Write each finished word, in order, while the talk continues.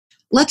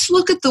let's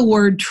look at the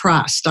word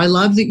trust. I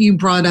love that you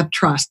brought up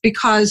trust,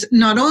 because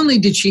not only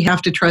did she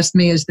have to trust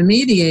me as the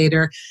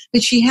mediator,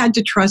 but she had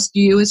to trust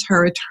you as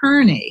her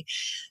attorney.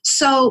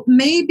 So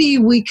maybe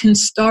we can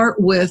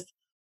start with,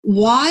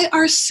 why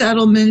are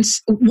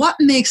settlements, what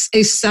makes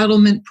a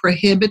settlement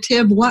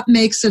prohibitive? What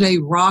makes it a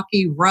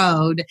rocky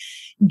road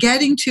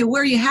getting to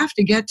where you have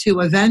to get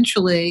to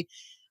eventually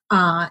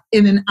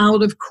in an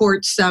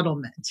out-of-court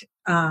settlement?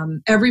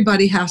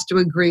 Everybody has to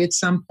agree at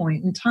some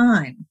point in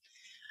time.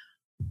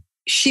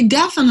 She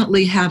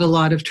definitely had a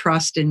lot of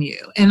trust in you.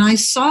 And I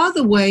saw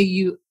the way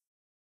you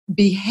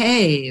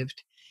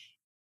behaved.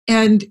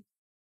 And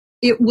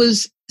it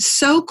was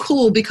so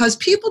cool, because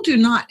people do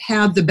not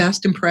have the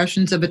best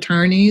impressions of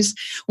attorneys.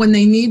 When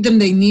they need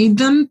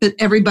them, but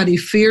everybody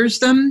fears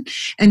them.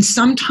 And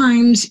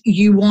sometimes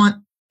you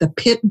want the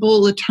pit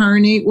bull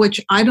attorney, which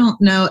I don't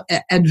know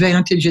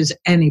advantages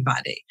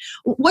anybody.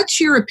 What's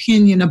your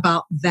opinion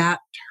about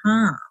that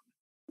term?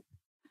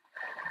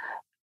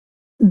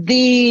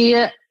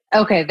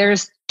 Okay,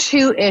 there's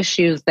two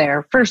issues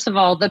there. First of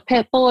all, the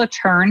pit bull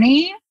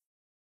attorney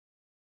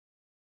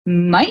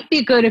might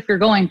be good if you're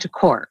going to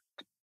court,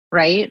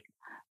 right?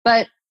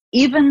 But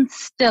even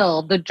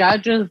still, the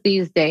judges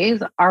these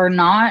days are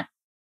not,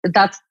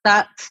 that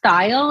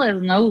style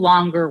is no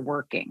longer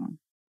working.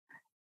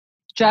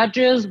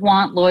 Judges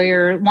want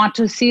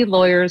to see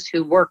lawyers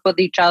who work with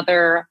each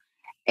other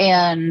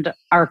and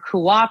are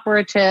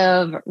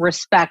cooperative,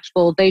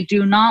 respectful. They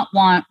do not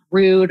want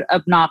rude,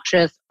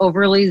 obnoxious,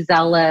 overly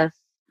zealous,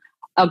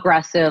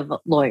 aggressive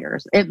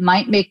lawyers. It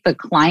might make the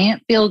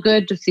client feel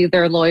good to see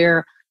their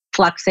lawyer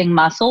flexing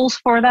muscles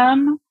for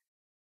them,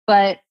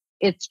 but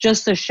it's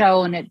just a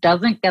show, and it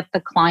doesn't get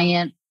the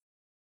client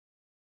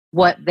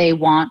what they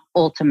want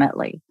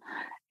ultimately.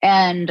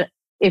 And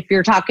if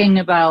you're talking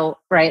about,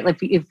 right,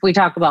 if we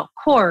talk about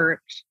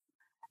court,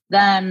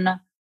 then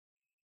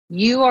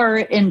you are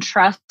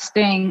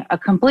entrusting a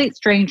complete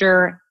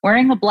stranger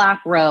wearing a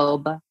black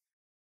robe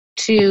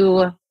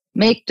to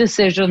make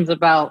decisions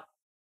about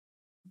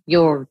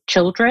your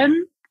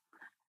children,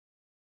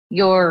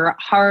 your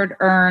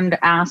hard-earned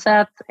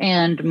assets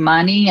and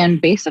money,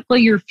 and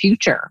basically your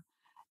future.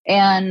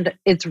 And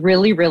it's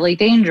really, really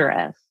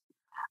dangerous.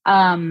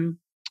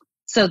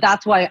 So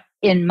that's why,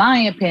 in my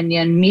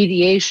opinion,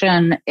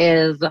 mediation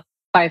is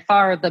by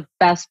far the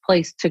best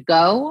place to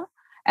go.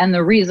 And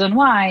the reason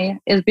why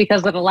is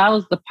because it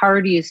allows the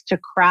parties to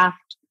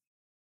craft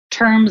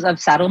terms of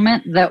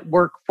settlement that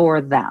work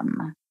for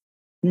them,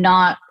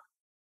 not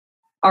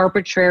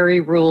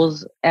arbitrary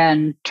rules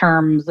and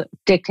terms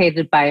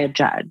dictated by a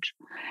judge.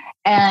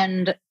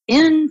 And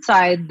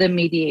inside the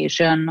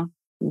mediation,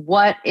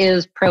 what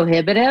is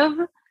prohibitive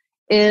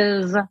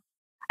is,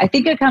 I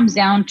think it comes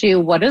down to,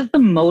 what is the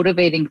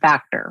motivating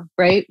factor,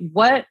 right?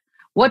 What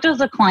does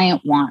a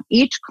client want?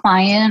 Each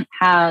client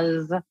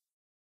has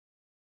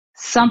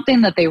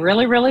something that they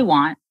really, really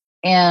want.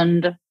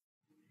 And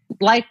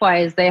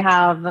likewise, they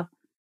have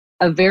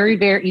a very,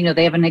 very,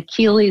 they have an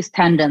Achilles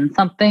tendon,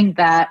 something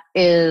that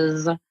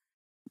is,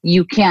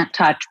 you can't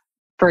touch,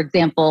 for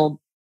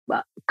example,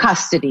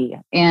 custody.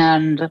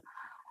 And,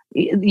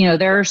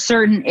 there are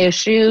certain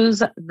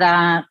issues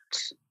that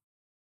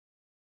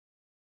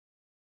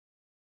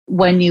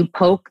when you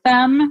poke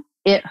them,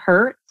 it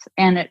hurts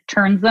and it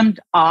turns them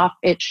off,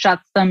 it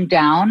shuts them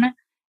down,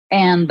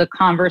 and the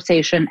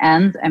conversation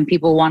ends and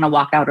people want to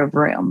walk out of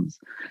rooms.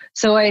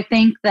 So I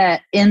think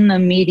that in the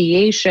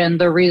mediation,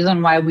 the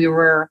reason why we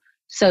were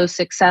so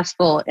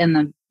successful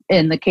in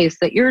the case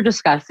that you're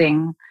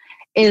discussing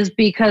is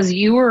because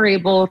you were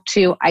able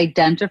to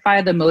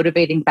identify the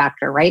motivating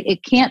factor, right?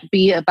 It can't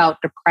be about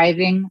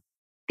depriving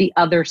the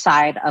other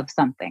side of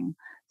something.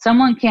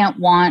 Someone can't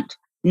want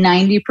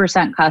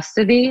 90%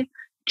 custody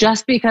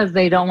just because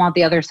they don't want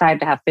the other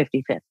side to have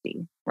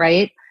 50-50,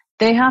 right?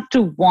 They have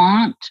to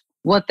want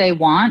what they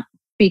want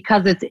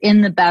because it's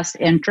in the best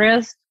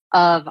interest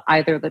of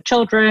either the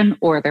children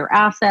or their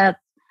assets,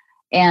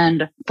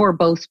 and for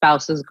both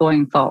spouses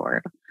going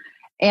forward.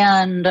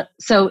 And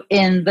so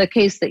in the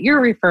case that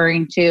you're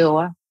referring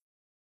to,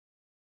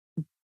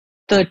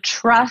 the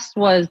trust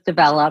was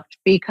developed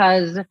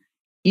because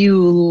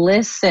you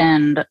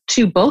listened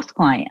to both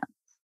clients,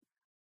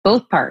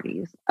 both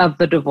parties of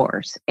the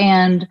divorce,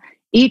 and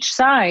each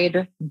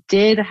side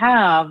did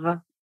have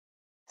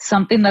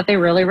something that they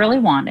really, really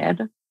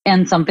wanted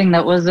and something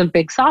that was a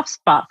big soft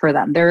spot for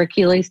them, their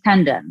Achilles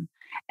tendon.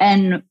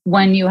 And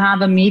when you have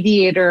a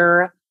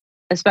mediator,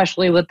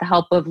 especially with the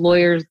help of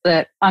lawyers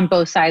that on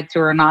both sides who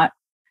are not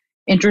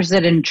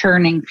interested in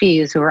churning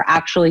fees, who are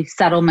actually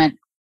settlement,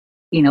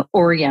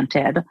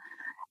 oriented,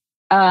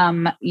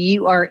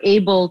 you are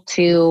able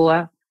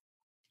to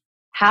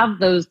have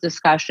those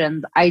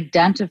discussions,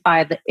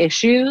 identify the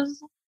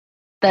issues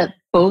that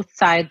both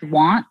sides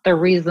want, the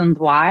reasons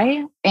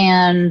why,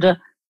 and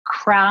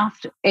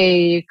craft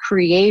a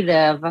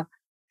creative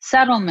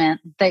settlement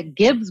that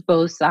gives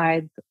both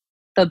sides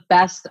the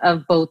best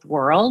of both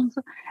worlds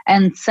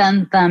and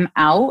sends them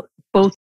out both